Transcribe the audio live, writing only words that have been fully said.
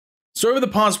So over the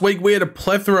past week, we had a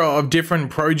plethora of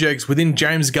different projects within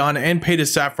James Gunn and Peter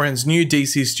Safran's new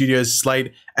DC Studios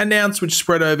slate announced, which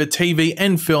spread over TV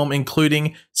and film,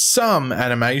 including some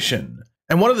animation.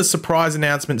 And one of the surprise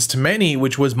announcements to many,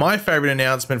 which was my favorite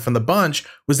announcement from the bunch,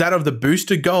 was that of the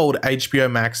Booster Gold HBO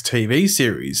Max TV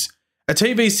series. A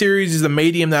TV series is the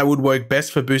medium that would work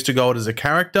best for Booster Gold as a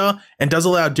character and does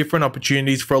allow different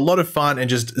opportunities for a lot of fun and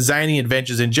just zany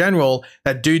adventures in general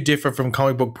that do differ from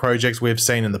comic book projects we've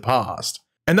seen in the past.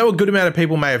 And though a good amount of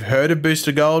people may have heard of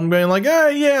Booster Gold and being like, oh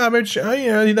yeah,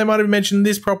 they might have mentioned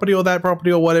this property or that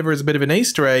property or whatever as a bit of an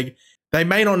Easter egg, they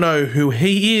may not know who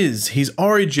he is, his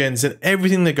origins, and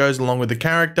everything that goes along with the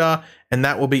character, and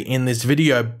that will be in this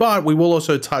video. But we will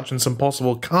also touch on some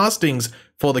possible castings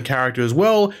for the character as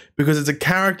well, because it's a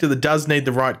character that does need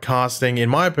the right casting, in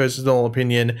my personal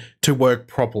opinion, to work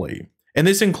properly. And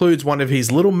this includes one of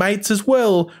his little mates as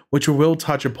well, which we will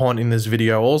touch upon in this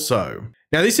video also.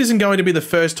 Now, this isn't going to be the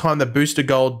first time that Booster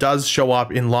Gold does show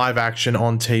up in live action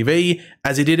on TV,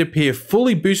 as he did appear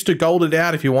fully Booster Golded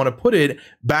out, if you want to put it,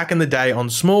 back in the day on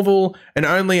Smallville, and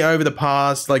only over the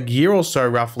past year or so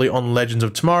roughly on Legends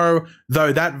of Tomorrow,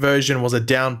 though that version was a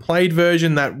downplayed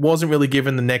version that wasn't really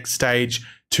given the next stage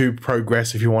to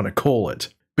progress, if you want to call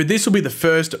it. But this will be the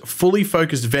first fully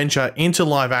focused venture into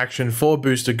live action for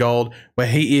Booster Gold, where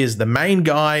he is the main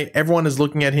guy, everyone is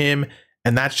looking at him,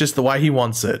 and that's just the way he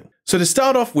wants it. So to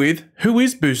start off with, who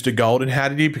is Booster Gold and how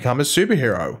did he become a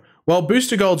superhero? Well,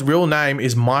 Booster Gold's real name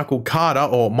is Michael Carter,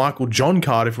 or Michael John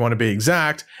Carter if you want to be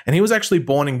exact, and he was actually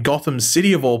born in Gotham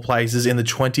City of all places in the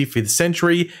 25th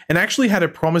century and actually had a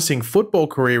promising football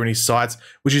career in his sights,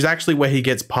 which is actually where he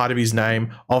gets part of his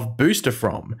name of Booster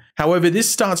from. However,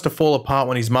 this starts to fall apart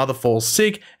when his mother falls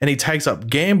sick and he takes up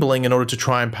gambling in order to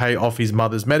try and pay off his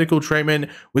mother's medical treatment,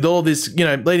 with all this,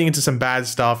 leading into some bad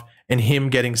stuff and him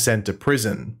getting sent to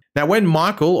prison. Now, when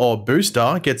Michael, or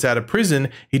Booster, gets out of prison,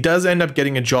 he does end up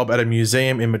getting a job at a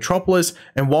museum in Metropolis,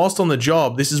 and whilst on the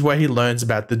job, this is where he learns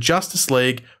about the Justice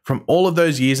League from all of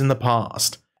those years in the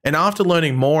past. And after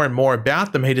learning more and more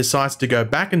about them, he decides to go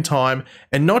back in time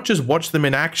and not just watch them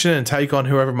in action and take on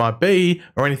whoever it might be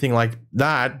or anything like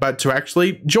that, but to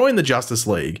actually join the Justice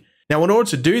League. Now, in order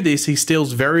to do this, he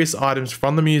steals various items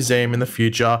from the museum in the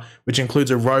future, which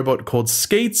includes a robot called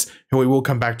Skeets, who we will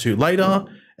come back to later,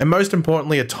 and most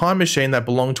importantly, a time machine that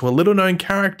belonged to a little-known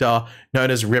character known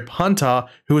as Rip Hunter,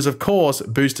 who is, of course,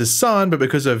 Booster's son, but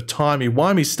because of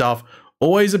timey-wimey stuff,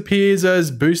 always appears as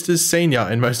Booster's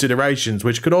senior in most iterations,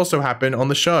 which could also happen on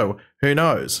the show. Who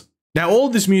knows? Now, all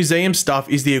of this museum stuff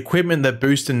is the equipment that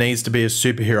Booster needs to be a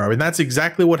superhero, and that's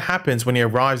exactly what happens when he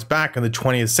arrives back in the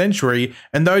 20th century,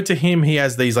 and though to him he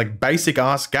has these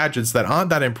basic-ass gadgets that aren't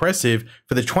that impressive,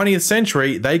 for the 20th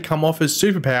century, they come off as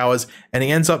superpowers, and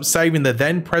he ends up saving the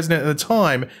then president at the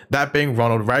time, that being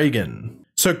Ronald Reagan.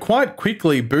 So quite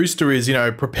quickly, Booster is,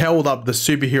 propelled up the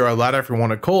superhero ladder, if you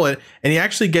want to call it, and he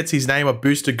actually gets his name of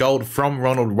Booster Gold from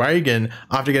Ronald Reagan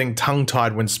after getting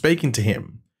tongue-tied when speaking to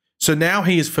him. So now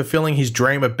he is fulfilling his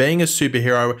dream of being a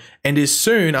superhero and is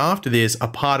soon after this a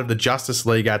part of the Justice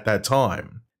League at that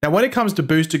time. Now, when it comes to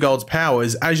Booster Gold's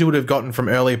powers, as you would have gotten from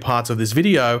earlier parts of this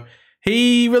video,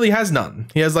 he really has none.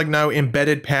 He has no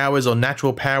embedded powers or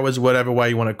natural powers, whatever way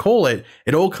you want to call it.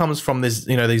 It all comes from this,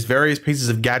 these various pieces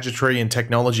of gadgetry and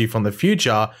technology from the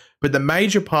future. But the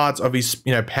major parts of his,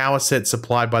 power set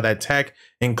supplied by that tech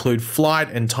include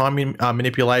flight and time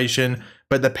manipulation.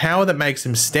 But the power that makes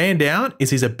him stand out is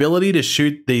his ability to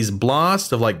shoot these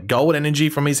blasts of gold energy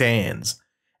from his hands.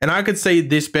 And I could see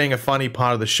this being a funny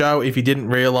part of the show if you didn't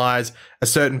realize a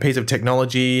certain piece of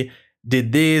technology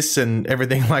did this and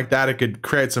everything like that. It could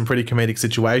create some pretty comedic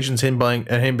situations, him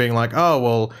being like, oh,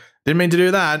 well, didn't mean to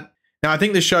do that. Now, I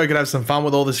think the show could have some fun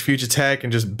with all this future tech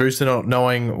and just Booster not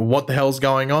knowing what the hell's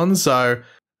going on. So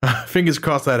fingers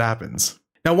crossed that happens.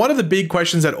 Now, one of the big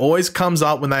questions that always comes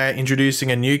up when they are introducing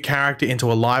a new character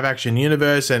into a live action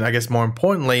universe, and I guess more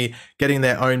importantly, getting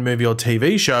their own movie or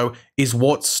TV show, is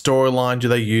what storyline do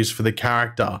they use for the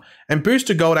character? And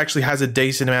Booster Gold actually has a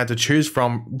decent amount to choose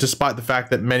from, despite the fact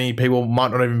that many people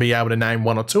might not even be able to name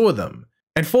one or two of them.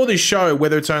 And for this show,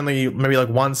 whether it's only maybe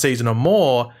one season or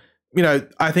more,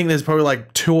 I think there's probably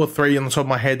 2 or 3 on the top of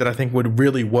my head that I think would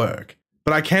really work.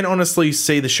 But I can honestly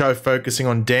see the show focusing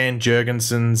on Dan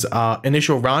Jurgensen's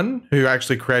initial run, who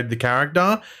actually created the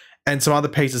character, and some other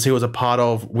pieces he was a part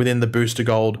of within the Booster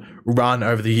Gold run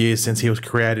over the years since he was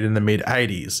created in the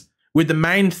mid-80s. With the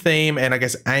main theme and I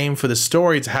guess aim for the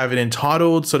story to have an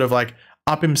entitled sort of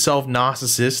up himself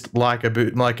narcissist like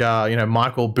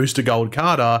Michael Booster Gold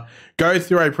Carter go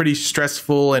through a pretty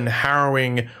stressful and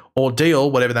harrowing ordeal,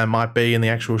 whatever that might be in the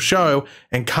actual show,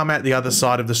 and come out the other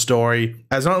side of the story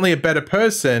as not only a better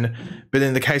person, but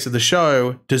in the case of the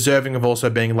show, deserving of also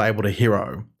being labeled a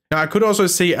hero. Now, I could also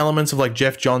see elements of like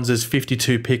Jeff Johns'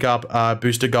 52 pickup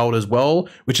Booster Gold as well,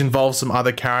 which involves some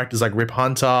other characters like Rip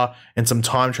Hunter and some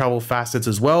time travel facets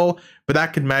as well. But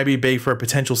that could maybe be for a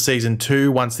potential season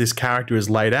 2 once this character is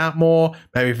laid out more,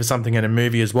 maybe for something in a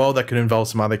movie as well that could involve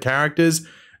some other characters.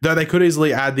 Though they could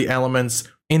easily add the elements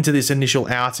into this initial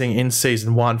outing in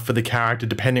season 1 for the character,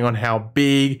 depending on how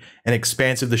big and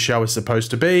expansive the show is supposed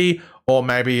to be, or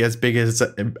maybe as big as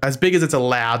it's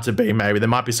allowed to be. Maybe there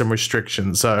might be some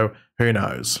restrictions, so who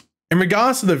knows. In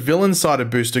regards to the villain side of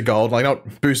Booster Gold, like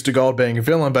not Booster Gold being a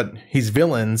villain, but his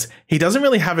villains, he doesn't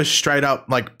really have a straight up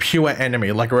like pure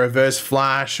enemy, like a Reverse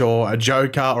Flash or a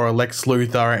Joker or a Lex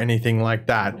Luthor or anything like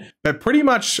that. But pretty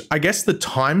much, I guess the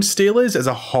Time Stealers as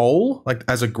a whole, like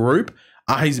as a group,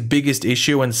 are his biggest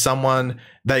issue, and someone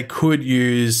they could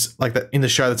use like that in the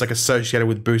show that's like associated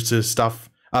with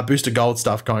Booster Gold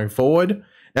stuff going forward.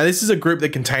 Now, this is a group that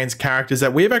contains characters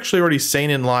that we've actually already seen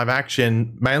in live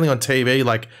action, mainly on TV,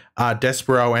 like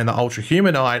Despero and the Ultra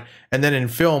Humanite, and then in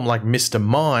film like Mr.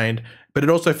 Mind. But it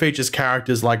also features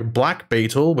characters like Black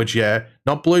Beetle, which, yeah,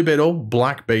 not Blue Beetle,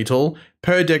 Black Beetle,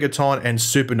 Per Degaton, and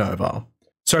Supernova.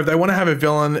 So if they want to have a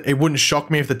villain, it wouldn't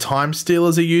shock me if the Time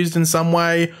Stealers are used in some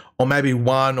way, or maybe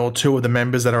 1 or 2 of the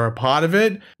members that are a part of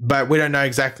it. But we don't know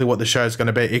exactly what the show is going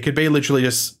to be. It could be literally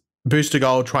just Booster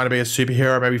Gold trying to be a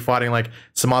superhero, maybe fighting like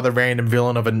some other random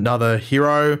villain of another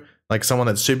hero, like someone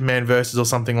that's Superman versus or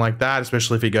something like that,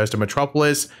 especially if he goes to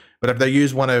Metropolis. But if they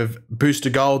use one of Booster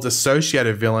Gold's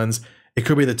associated villains, it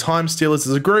could be the Time Stealers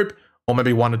as a group, or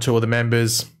maybe 1 or 2 of the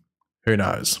members. Who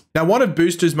knows? Now, one of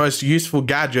Booster's most useful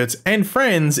gadgets and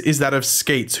friends is that of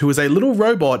Skeets, who is a little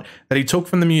robot that he took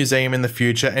from the museum in the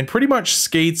future, and pretty much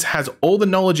Skeets has all the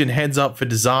knowledge and heads up for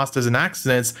disasters and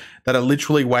accidents that are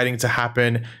literally waiting to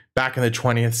happen back in the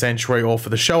 20th century, or for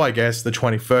the show, I guess, the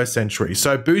 21st century.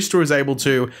 So Booster is able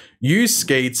to use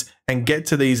Skeets and get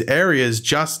to these areas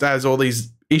just as all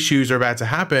these issues are about to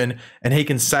happen, and he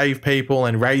can save people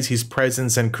and raise his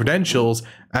presence and credentials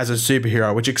as a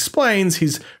superhero, which explains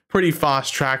his pretty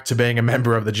fast track to being a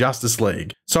member of the Justice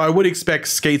League. So I would expect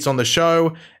Skeets on the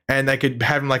show, and they could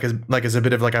have him like as a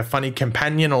bit of like a funny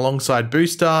companion alongside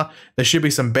Booster. There should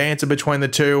be some banter between the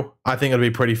two. I think it'll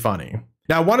be pretty funny.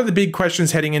 Now, one of the big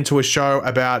questions heading into a show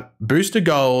about Booster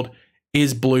Gold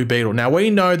is Blue Beetle. Now, we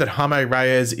know that Jaime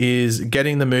Reyes is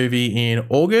getting the movie in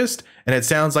August, and it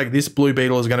sounds like this Blue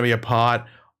Beetle is going to be a part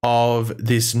of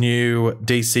this new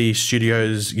DC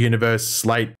Studios universe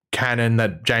Slate canon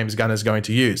that James Gunn is going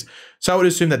to use. So I would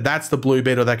assume that that's the Blue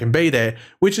Beetle that can be there,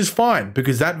 which is fine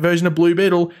because that version of Blue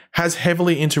Beetle has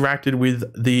heavily interacted with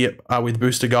the with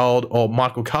Booster Gold or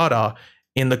Michael Carter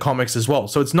in the comics as well.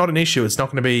 So it's not an issue. It's not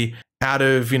going to be out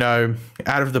of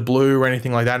the blue or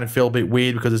anything like that and feel a bit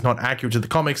weird because it's not accurate to the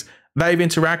comics. They've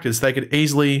interacted, so they could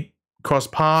easily cross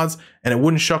paths, and it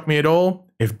wouldn't shock me at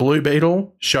all if Blue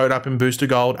Beetle showed up in Booster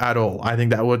Gold at all. I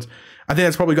think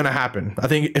that's probably going to happen. I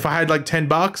think if I had like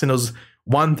 $10 and it was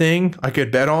one thing I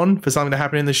could bet on for something to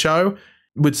happen in the show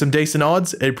with some decent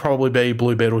odds, it'd probably be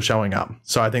Blue Beetle showing up.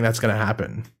 So I think that's going to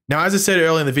happen. Now, as I said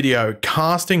earlier in the video,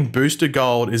 casting Booster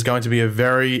Gold is going to be a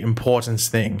very important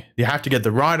thing. You have to get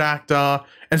the right actor. And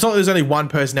it's not like there's only one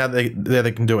person out there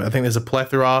that can do it. I think there's a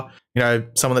plethora,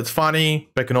 someone that's funny,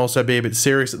 but can also be a bit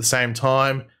serious at the same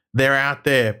time. They're out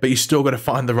there, but you still got to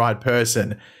find the right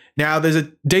person. Now, there's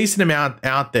a decent amount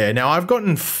out there. Now, I've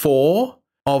gotten 4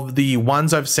 of the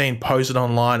ones I've seen posted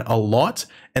online a lot,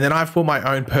 and then I've put my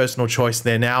own personal choice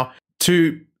there. Now,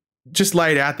 to just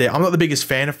lay it out there, I'm not the biggest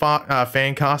fan of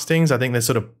fan castings. I think they're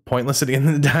sort of pointless at the end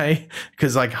of the day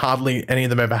because like hardly any of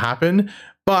them ever happen,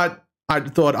 but I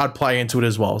thought I'd play into it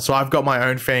as well. So I've got my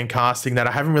own fan casting that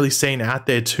I haven't really seen out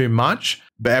there too much,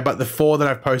 but the 4 that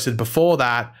I've posted before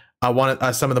that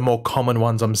are some of the more common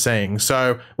ones I'm seeing.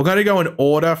 So we're going to go in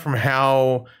order from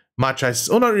how much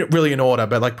not really in order,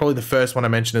 but like probably the first one I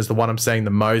mentioned is the one I'm saying the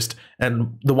most,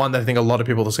 and the one that I think a lot of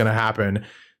people is going to happen.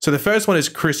 So the first one is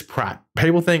Chris Pratt.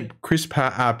 People think Chris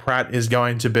Pratt is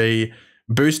going to be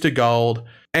Booster Gold.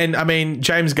 And I mean,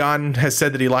 James Gunn has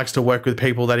said that he likes to work with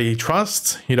people that he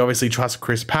trusts. He'd obviously trust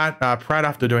Chris Pratt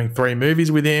after doing 3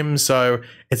 movies with him. So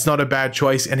it's not a bad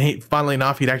choice. And funnily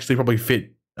enough, he'd actually probably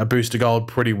fit a Booster Gold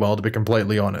pretty well, to be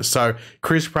completely honest. So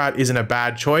Chris Pratt isn't a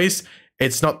bad choice.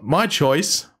 It's not my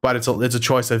choice, but it's a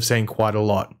choice I've seen quite a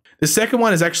lot. The second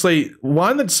one is actually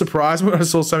one that surprised me when I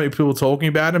saw so many people talking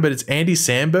about him, but it's Andy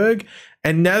Samberg.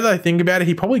 And now that I think about it,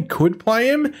 he probably could play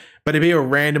him, but it'd be a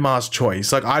random ass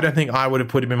choice. Like, I don't think I would have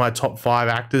put him in my top 5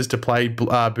 actors to play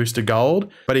Booster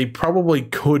Gold, but he probably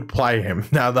could play him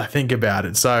now that I think about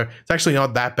it. So it's actually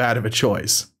not that bad of a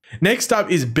choice. Next up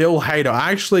is Bill Hader.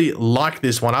 I actually like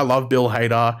this one. I love Bill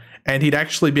Hader, and he'd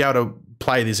actually be able to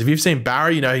play this. If you've seen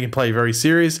Barry, you know he can play very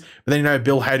serious, but then you know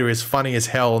Bill Hader is funny as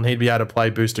hell, and he'd be able to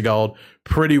play Booster Gold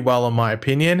pretty well in my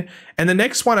opinion. And the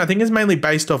next one I think is mainly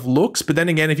based off looks, but then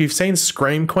again, if you've seen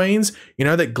Scream Queens, you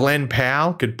know that Glenn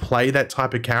Powell could play that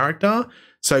type of character.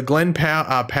 So Glenn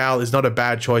Powell is not a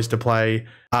bad choice to play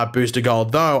Booster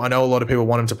Gold, though I know a lot of people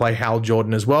want him to play Hal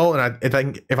Jordan as well, and I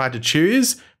think if I had to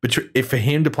choose for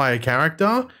him to play a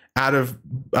character out of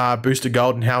Booster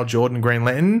Gold and Hal Jordan Green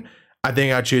Lantern, I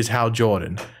think I'd choose Hal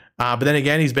Jordan. But then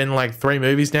again, he's been in like 3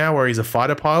 movies now where he's a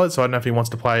fighter pilot, so I don't know if he wants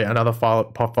to play another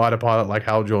fighter pilot like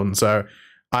Hal Jordan, so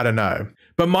I don't know.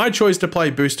 But my choice to play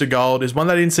Booster Gold is one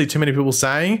that I didn't see too many people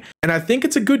saying, and I think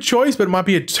it's a good choice, but it might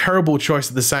be a terrible choice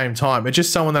at the same time. It's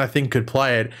just someone that I think could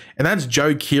play it, and that's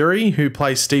Joe Keery, who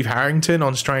plays Steve Harrington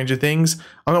on Stranger Things.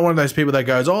 I'm not one of those people that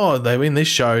goes, oh, they're in this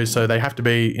show, so they have to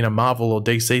be in a Marvel or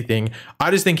DC thing. I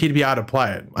just think he'd be able to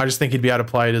play it. I just think he'd be able to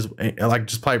play it as, like,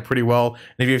 just play it pretty well.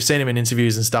 And if you've seen him in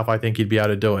interviews and stuff, I think he'd be able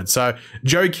to do it. So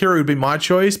Joe Keery would be my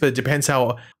choice, but it depends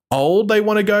how old they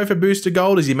want to go for Booster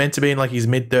Gold. Is he meant to be in like his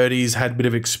mid-30s, had a bit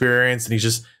of experience, and he's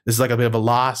just, this is like a bit of a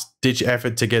last-ditch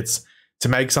effort to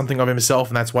make something of himself,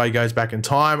 and that's why he goes back in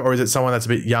time? Or is it someone that's a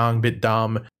bit young, a bit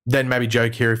dumb? Then maybe Joe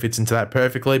Keery fits into that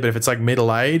perfectly. But if it's like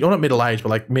middle-aged, or not middle-aged, but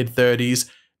like mid-30s,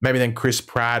 maybe then Chris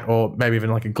Pratt, or maybe even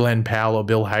like a Glenn Powell or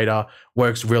Bill Hader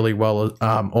works really well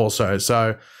also.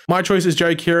 So my choice is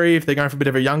Joe Keery if they're going for a bit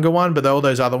of a younger one, but all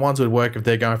those other ones would work if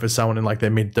they're going for someone in like their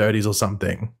mid-30s or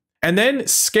something. And then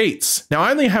Skeets. Now,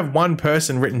 I only have one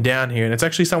person written down here, and it's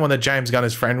actually someone that James Gunn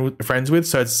is friends with,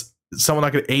 so it's someone I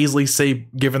could easily see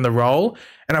given the role.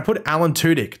 And I put Alan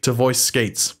Tudyk to voice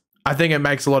Skeets. I think it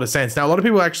makes a lot of sense. Now, a lot of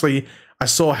people actually, I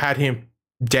saw, had him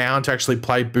down to actually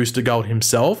play Booster Gold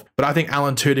himself, but I think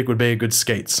Alan Tudyk would be a good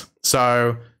Skeets.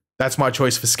 So that's my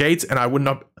choice for Skeets, and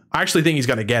I actually think he's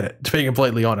going to get it, to be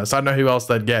completely honest. I don't know who else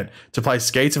they'd get to play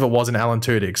Skeets if it wasn't Alan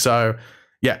Tudyk. So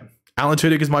yeah, Alan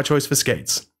Tudyk is my choice for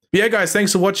Skeets. But yeah, guys,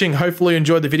 thanks for watching. Hopefully you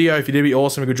enjoyed the video. If you did, it'd be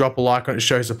awesome. You could drop a like on it to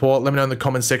show support. Let me know in the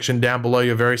comment section down below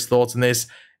your various thoughts on this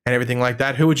and everything like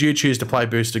that. Who would you choose to play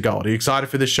Booster Gold? Are you excited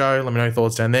for this show? Let me know your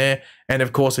thoughts down there. And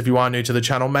of course, if you are new to the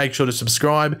channel, make sure to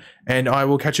subscribe, and I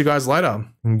will catch you guys later.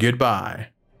 Goodbye.